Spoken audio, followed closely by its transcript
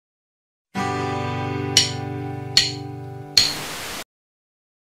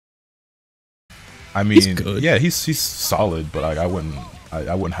I He's mean, good. yeah, he's solid, but like, I wouldn't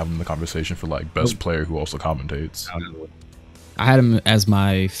have him in the conversation for like best player who also commentates. I had him as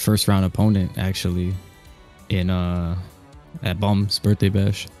my first round opponent actually in at Bum's birthday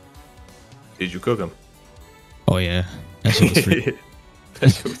bash. Did you cook him? Oh yeah, that shit was free.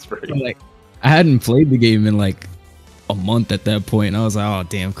 That shit was free. Like I hadn't played the game in like a month at that point, and I was like, oh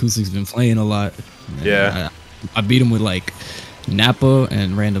damn, Kusuk's been playing a lot. And Yeah. I beat him with like Nappa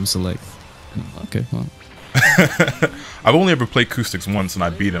and random select. Okay, well. I've only ever played acoustics once and I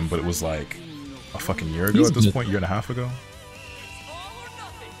beat him, but it was like a fucking year ago at this point, year and a half ago.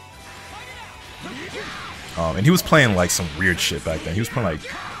 And he was playing like some weird shit back then. He was playing like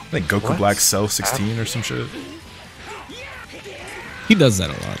I think Goku Black Cell 16 or some shit. He does that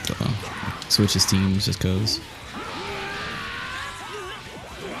a lot though. Switches teams just cause.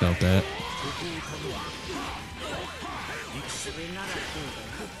 Felt that.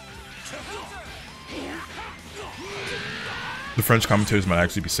 The French commentators might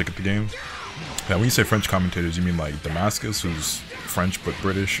actually be sick at the game. Now, when you say French commentators, you mean like Damascus, who's French but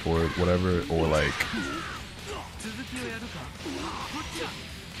British or whatever, or like...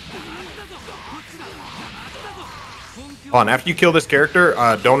 Hold on, after you kill this character,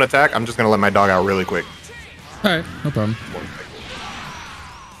 don't attack. I'm just gonna let my dog out really quick. Alright, no problem.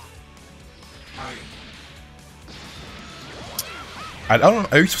 I don't know,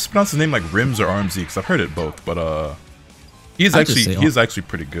 are you supposed to pronounce his name like Rims or RMZ? Because I've heard it both, but he is actually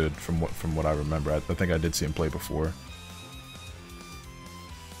pretty good from what I remember. I think I did see him play before.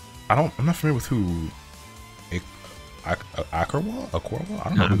 I'm not familiar with who Akurwa? I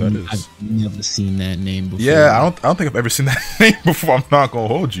don't know who that is. I've never seen that name before. Yeah, I don't think I've ever seen that name before. I'm not gonna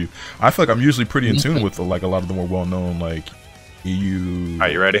hold you. I feel like I'm usually pretty in tune with like a lot of the more well-known like EU Are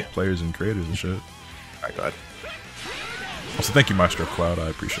you ready? players and creators and shit. Alright, go ahead. Also, thank you, Maestro Cloud. I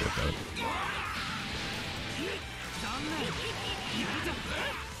appreciate that.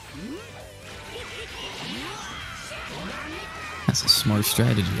 That's a smart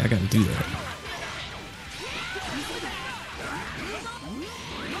strategy. I gotta do that.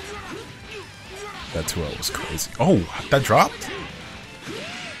 That 2L was crazy. Oh, that dropped?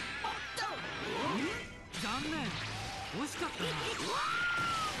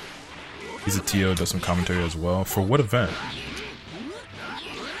 He's a TO, does some commentary as well. For what event?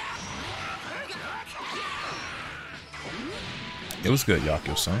 It was good,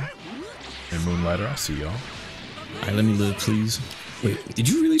 Yakyo-san. And Moonlighter, I see y'all. Alright, let me live, please. Wait, did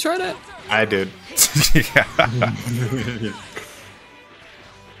you really try that? I did.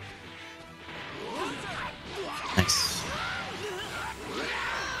 Nice.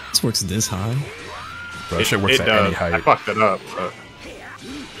 This works this high. Bro, that shit works at any height. I fucked it up. But...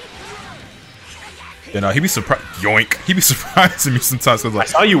 He'd be surprised. Yoink. He'd be surprising me sometimes. Cause like,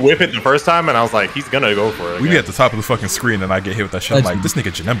 I saw you whip it the first time, and I was like, he's gonna go for it. We be at the top of the fucking screen, and I get hit with that shit. I'm like, this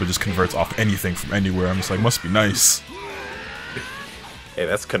nigga Janemba just converts off anything from anywhere. I'm just like, must be nice. Hey,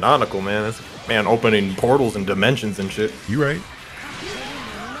 that's canonical, man. That's man opening portals and dimensions and shit. You right.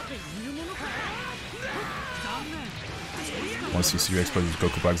 Want to see SeeReax play with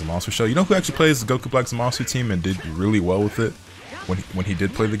Goku Black Zamasu show? You know who actually plays the Goku Black Zamasu team and did really well with it when he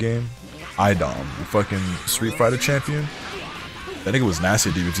did play the game? Idom, the fucking Street Fighter champion. That nigga was nasty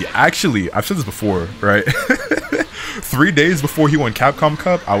at DBFZ. Actually, I've said this before, right? 3 days before he won Capcom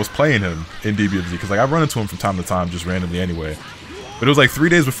Cup, I was playing him in DBFZ because like I run into him from time to time just randomly anyway. But it was like 3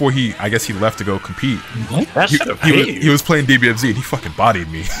 days before I guess he left to go compete. What? That should have paid. He was playing DBFZ and he fucking bodied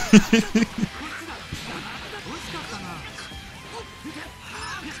me.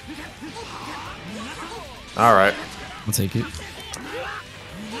 All right. I'll take it.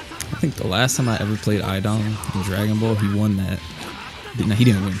 I think the last time I ever played Idom in Dragon Ball, he won that. No, he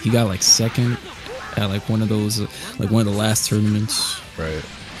didn't win. He got like second at like one of those, like one of the last tournaments. Right.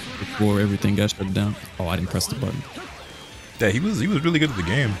 Before everything got shut down. Oh, I didn't press the button. Yeah, he was really good at the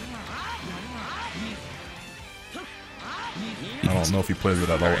game. I don't know if he plays it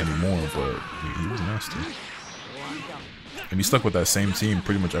at all anymore, but he was nasty. And he stuck with that same team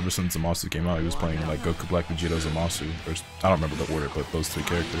pretty much ever since Zamasu came out. He was playing like Goku Black, Vegeta, Zamasu. I don't remember the order, but those three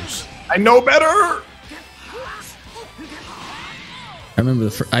characters. I know better. I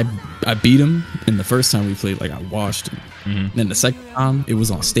remember I beat him, and the first time we played, like I washed him. Mm-hmm. Then the second time it was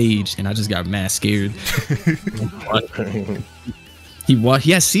on stage, and I just got mad scared. He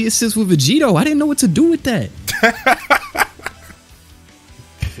had C assist with Vegito. I didn't know what to do with that.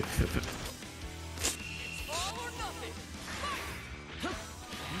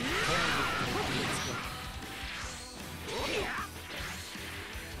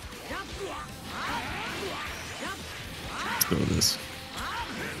 Let's go with this.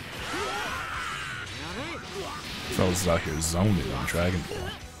 fellas is out here zoning on Dragon Ball.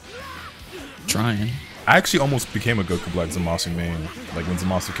 Trying. I actually almost became a Goku Black Zamasu main. Like when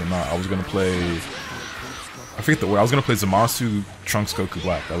Zamasu came out, I was gonna play. I forget the word. I was gonna play Zamasu, Trunks, Goku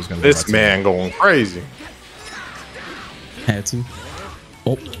Black. That was gonna be This man going crazy. Had to.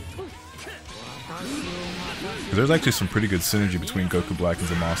 Oh. There's actually some pretty good synergy between Goku Black and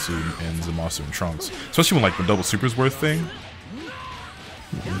Zamasu and Trunks, especially when like the double supers were a thing.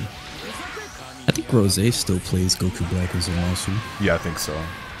 I think Rose still plays Goku Black and Zamasu. Yeah, I think so.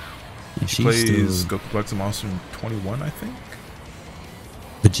 And She plays Goku Black Zamasu in 21, I think.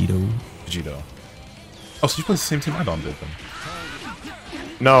 Vegito. Oh, so you play the same team Idon did then?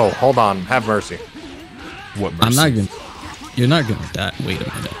 No, hold on. Have mercy. What mercy? I'm not gonna. You're not gonna die. Wait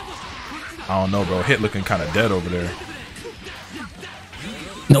a minute. I don't know, bro. Hit looking kind of dead over there.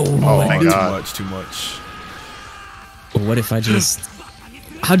 No. Oh my god. Too much. But what if I just?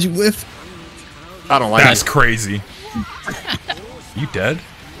 How'd you whiff? I don't like That's it. crazy. You dead?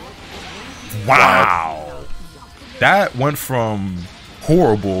 Wow. That went from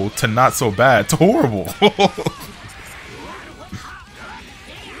horrible to not so bad to horrible.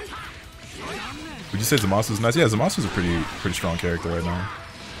 Would you say Zamasu's nice? Yeah, Zamasu's a pretty strong character right now.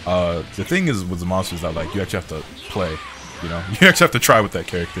 The thing is with Zamasu is that like you actually have to play, you know? You actually have to try with that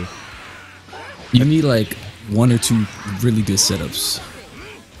character. You need like 1 or 2 really good setups.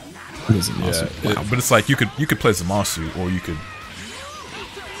 Yeah, but it's like you could play Zamasu or you could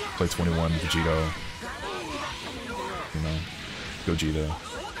play 21 Vegito, you know, Gogeta.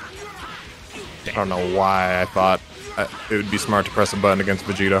 I don't know why I thought it would be smart to press a button against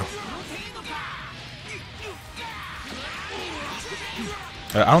Vegeta.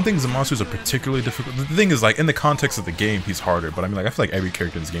 I don't think Zamasu is a particularly difficult. The thing is, like in the context of the game, he's harder. But I mean, like I feel like every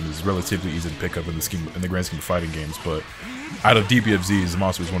character in this game is relatively easy to pick up in the grand scheme of fighting games. But out of DBFZ,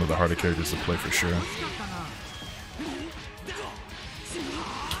 Zamasu is one of the harder characters to play for sure.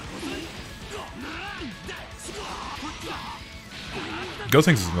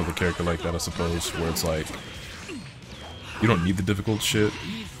 Gotenks is another character like that, I suppose, where it's like you don't need the difficult shit,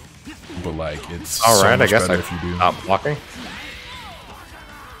 but like it's all right. so much I guess better if you do. Stop blocking.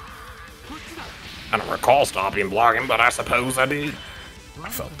 I don't recall stopping blocking, but I suppose I did. I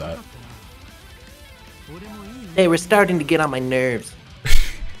felt that. They were starting to get on my nerves.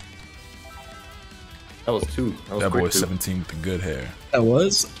 That was 2. That boy's 17 with the good hair. That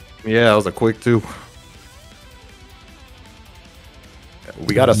was. Yeah, that was a quick 2.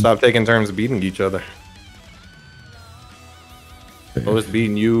 We gotta stop taking turns beating each other. Lotus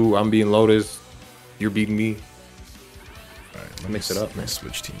beating you, I'm beating Lotus, you're beating me. Alright, let Mix it up, man.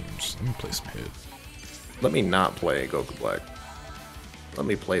 Switch teams. Let me play some hit. Let me not play Goku Black. Let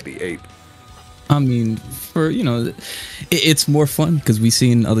me play the ape. I mean, for it's more fun because we've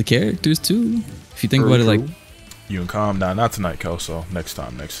seen other characters too. If you think about it, like You and Calm, nah, not tonight, Kelso. Next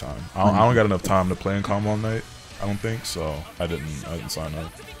time. I don't got enough time to play in Calm all night. I don't think so. I didn't sign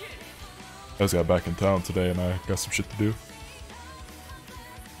up. I just got back in town today and I got some shit to do.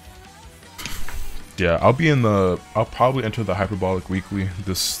 Yeah, I'll probably enter the Hyperbolic Weekly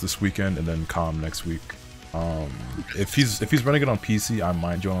this weekend and then Calm next week. If he's running it on PC, I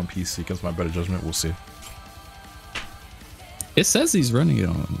might join on PC against my better judgment. We'll see. it says he's running it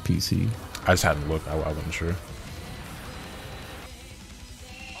on PC. I just hadn't looked. I wasn't sure.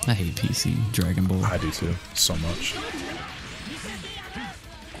 I hate PC Dragon Ball. I do too, so much.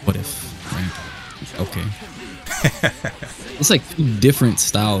 What if? Right? Okay. It's like 2 different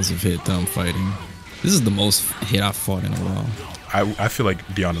styles of hit that I'm fighting. This is the most hit I've fought in a while. I feel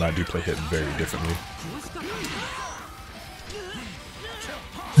like Dion and I do play hit very differently.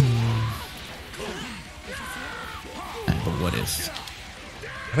 But what if?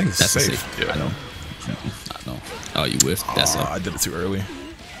 I think it's That's safe. Yeah. I know. Oh, you whiffed. That's up. I did it too early.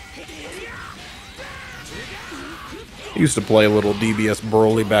 I used to play a little DBS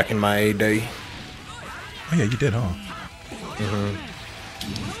Broly back in my A day. Oh yeah, you did, huh?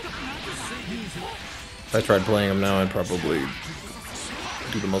 If I tried playing him now, I'd probably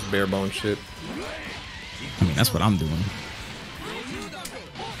do the most bare bones shit. I mean, that's what I'm doing.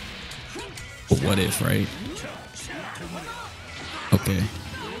 But what if, right? Okay.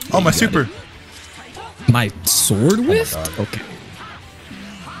 Oh, my super. My sword whiffed? God. Okay.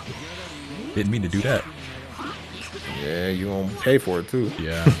 Didn't mean to do that. Yeah, you won't pay for it too.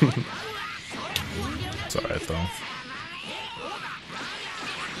 Yeah. It's alright though.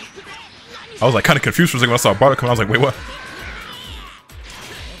 I was like kind of confused for a second when I saw Bardock come. I was like, wait, what?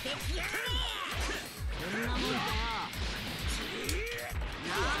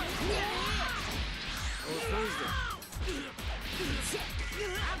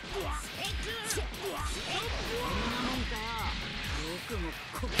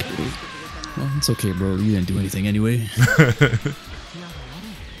 It's okay, bro. You didn't do anything anyway.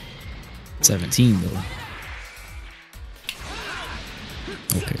 17 though.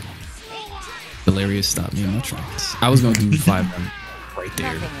 Okay. Hilarious stopped me in my tracks. I was gonna do 5 right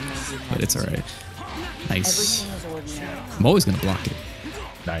there, but it's alright. Nice. I'm always gonna block it.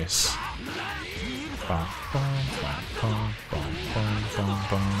 Nice.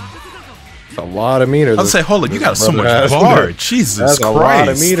 It's a lot of meter. I'll say, hold on, you got so much bar. Jesus That's Christ. a lot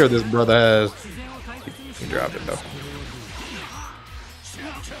of meter this brother has. He dropped it though.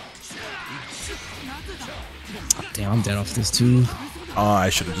 Damn, I'm dead off this too. Oh, I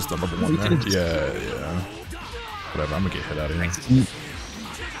should have just done level 1 there. Yeah. Whatever, I'm gonna get hit out of here.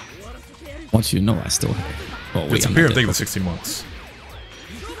 Once you know, I still have it. Oh, wait, It's a beer and think of the 16 months.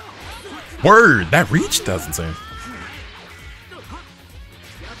 Word! That reach? That's insane.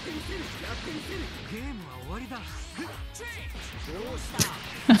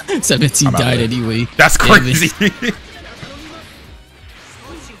 it. 17 died anyway. That's crazy.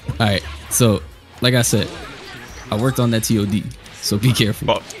 Alright, so, like I said, I worked on that TOD, so be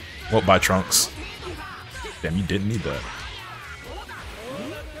careful. Well, by Trunks. Damn, you didn't need that.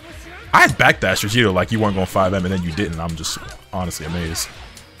 I had backdash Vegeta like you weren't going 5M and then you didn't. I'm just honestly amazed.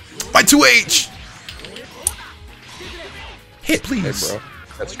 By 2H! Hit, please. Hey, bro.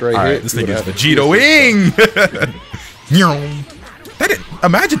 That's straight All right, hit. this thing is Vegeta-ing! That didn't...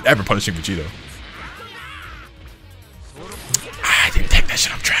 Imagine ever punishing Vegeta. I didn't take that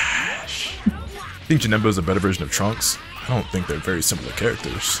shit, I'm trash. I think Janemba is a better version of Trunks. I don't think they're very similar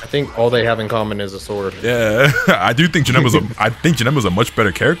characters. I think all they have in common is a sword. Yeah, I do think Janemba's a much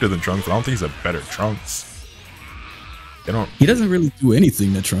better character than Trunks, but I don't think he's a better Trunks. They don't. He doesn't really do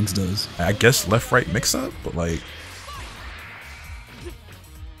anything that Trunks does. I guess left-right mix-up, but like,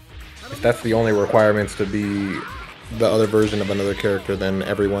 If that's the only requirements to be the other version of another character, then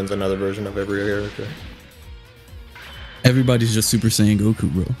everyone's another version of every character. Everybody's just Super Saiyan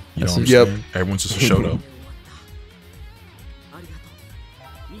Goku, bro. you know That's what I'm it. Yep. saying? Everyone's just a Shoto.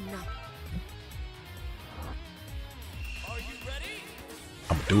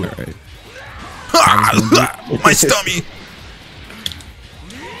 I'm gonna do it. Alright. My stomach.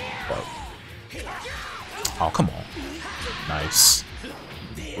 Oh, come on. Nice.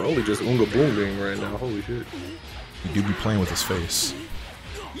 We're only just Unga Booming right now. Holy shit. You do be playing with his face.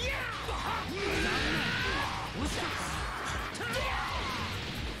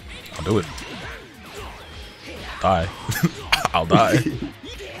 I'll do it. Die. I'll die.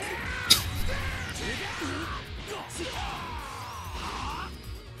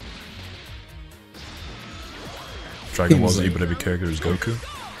 Dragon Ball Z, but every character is Goku.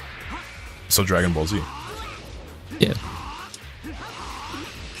 So Dragon Ball Z. Yeah.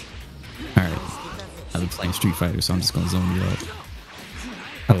 Alright. I've been playing Street Fighter, so I'm just gonna zone you out.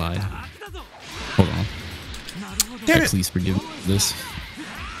 I lied. Hold on. Damn it. Please forgive me for this.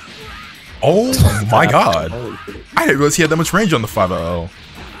 Oh my god. I didn't realize he had that much range on the 5L.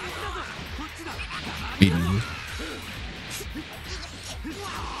 Me neither.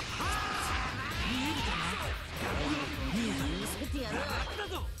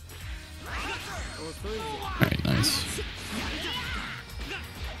 Alright, nice.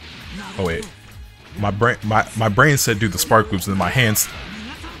 Oh wait. My brain said do the spark loops and then my hands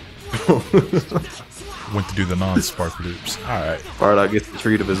went to do the non-spark loops. Alright. Bardock gets the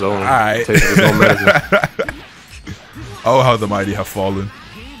treat of his own. Alright. Takes his own medicine. Oh, how the mighty have fallen.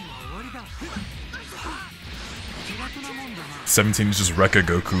 17 is just Rekka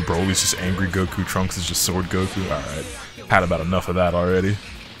Goku, Broly's just angry Goku, Trunks is just sword Goku. Alright. Had about enough of that already.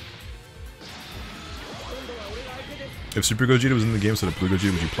 If Super Gogeta was in the game instead of Blue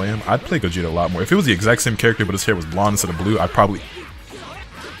Gogeta, would you play him? I'd play Gogeta a lot more. If it was the exact same character but his hair was blonde instead of blue, I'd probably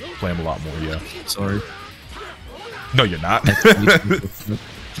play him a lot more, yeah. Sorry. No, you're not. But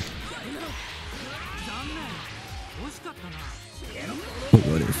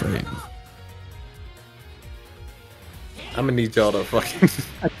what if, right? I'm gonna need y'all to fucking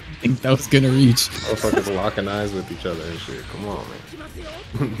I think that was gonna reach. motherfuckers locking eyes with each other and shit. Come on,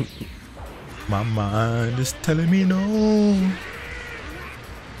 man. My mind is telling me no.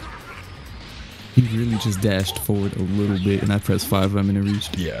 He really just dashed forward a little bit, and I pressed 5 and it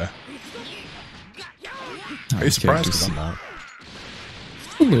reached. Yeah. Are you surprised? Because I'm not.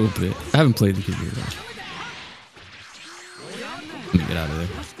 A little bit. I haven't played the computer though. Let me get out of there.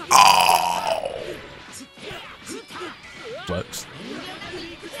 Oh! Flex.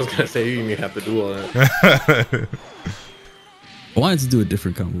 I was gonna say you didn't even have to do all that. I wanted to do a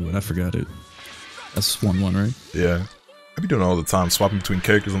different combo, but I forgot it. That's 1-1, right? Yeah. I be doing it all the time, swapping between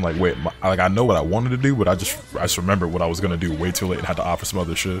characters. I'm like, wait, I know what I wanted to do, but I just remembered what I was gonna do way too late and had to offer some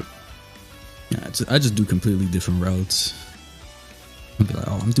other shit. Yeah, I just do completely different routes. I'll be like,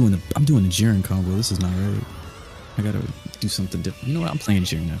 oh, I'm doing the Jiren combo. This is not right. I gotta do something different. You know what? I'm playing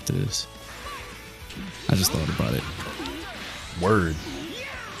Jiren after this. I just thought about it. Word.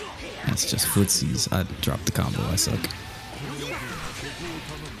 That's just footsies. I dropped the combo. I suck.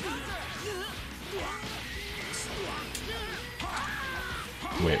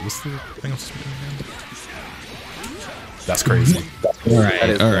 Wait, what's the thing I'm supposed to be doing again? That's crazy.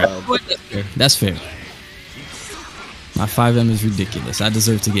 Alright. That's fair. My 5M is ridiculous. I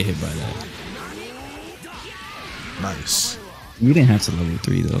deserve to get hit by that. Nice. You didn't have to level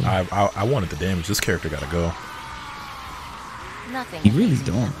 3 though. I wanted the damage. This character gotta go. You really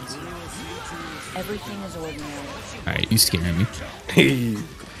don't. Everything is ordinary. Alright, you scaring me. He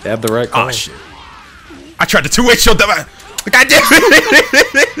had the right call. Oh shit. I tried to 2H show that. God damn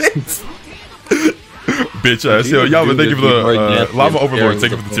it! Bitch ass. Yo, y'all, thank you for the Lava Overlord.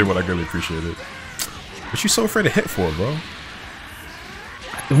 Thank you for the tier 1. I really appreciate it. What you so afraid to hit for, bro?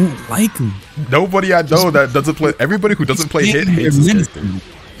 I don't like him. Nobody I know that doesn't play. Everybody who doesn't play hit hates this character.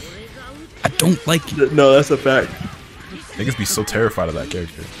 I don't like it. No, that's a fact. Niggas be so terrified of that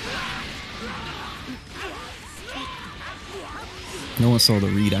character. No one saw the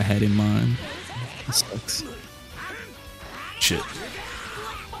read I had in mind. That sucks. Shit.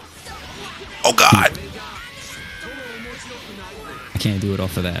 Oh god! I can't do it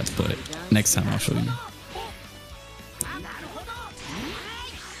off of that, but next time I'll show you.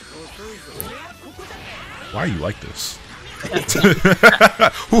 Why are you like this?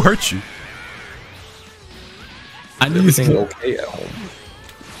 Who hurt you? I knew Everything okay at home.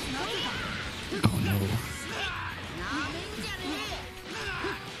 Oh no.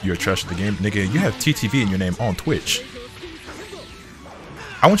 You're trash at the game. Nigga, you have TTV in your name on Twitch.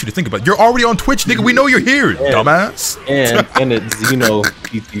 I want you to think about it. You're already on Twitch, nigga. We know you're here, dumbass. And it's Xeno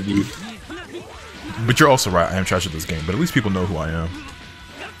PTV. But you're also right. I am trash at this game. But at least people know who I am.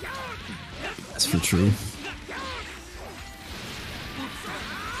 That's for true.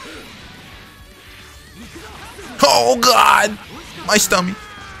 Oh god! My stomach.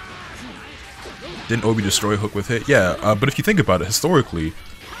 Didn't Obi destroy Hook with hit? Yeah, but if you think about it, historically,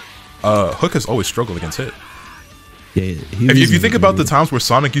 Hook has always struggled against hit. Yeah, if you think about the times where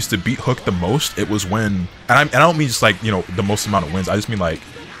Sonic used to beat Hook the most, it was when, and I don't mean just like, you know, the most amount of wins. I just mean like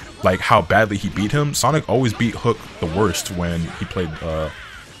how badly he beat him. Sonic always beat Hook the worst when he played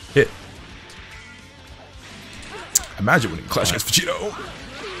hit. Imagine when he clashed against Vegito.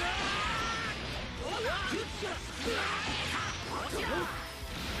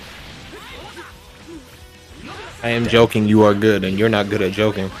 I am joking, you are good, and you're not good at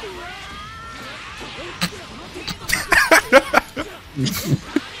joking.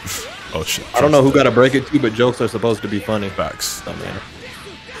 Oh shit. I don't know who got to break it to, but jokes are supposed to be funny. Facts. Oh man.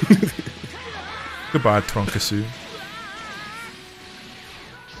 Goodbye, Tronkasu.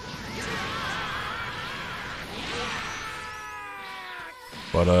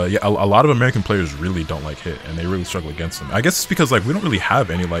 But yeah, a lot of American players really don't like hit, and they really struggle against them. I guess it's because like we don't really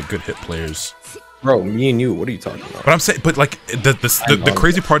have any like good hit players. Bro, me and you, what are you talking about? But I'm saying, but like the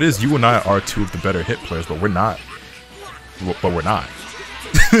crazy part is you and I are two of the better hit players, but we're not. But we're not.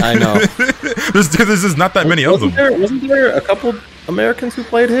 I know. there's just not that many of them. Wasn't there a couple Americans who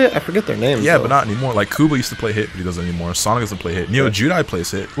played hit? I forget their names. Yeah, though. but not anymore. Like Kuba used to play hit, but he doesn't anymore. Sonic doesn't play hit. Neo Judai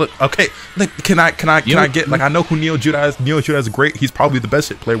plays hit. Look, okay, like can I get like I know who Neo Judai is. Neo Judai is great. He's probably the best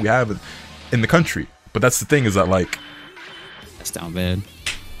hit player we have in the country. But that's the thing is that like that's down bad.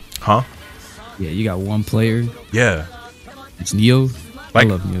 Huh? Yeah, you got one player. Yeah. It's Neo. Like, I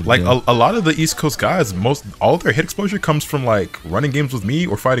love Neo. Like a lot of the East Coast guys, all of their hit exposure comes from like running games with me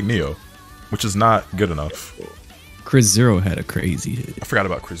or fighting Neo, which is not good enough. Chris Zero had a crazy hit. I forgot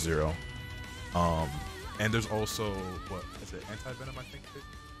about Chris Zero. And there's also what is it? Anti-Venom, I think.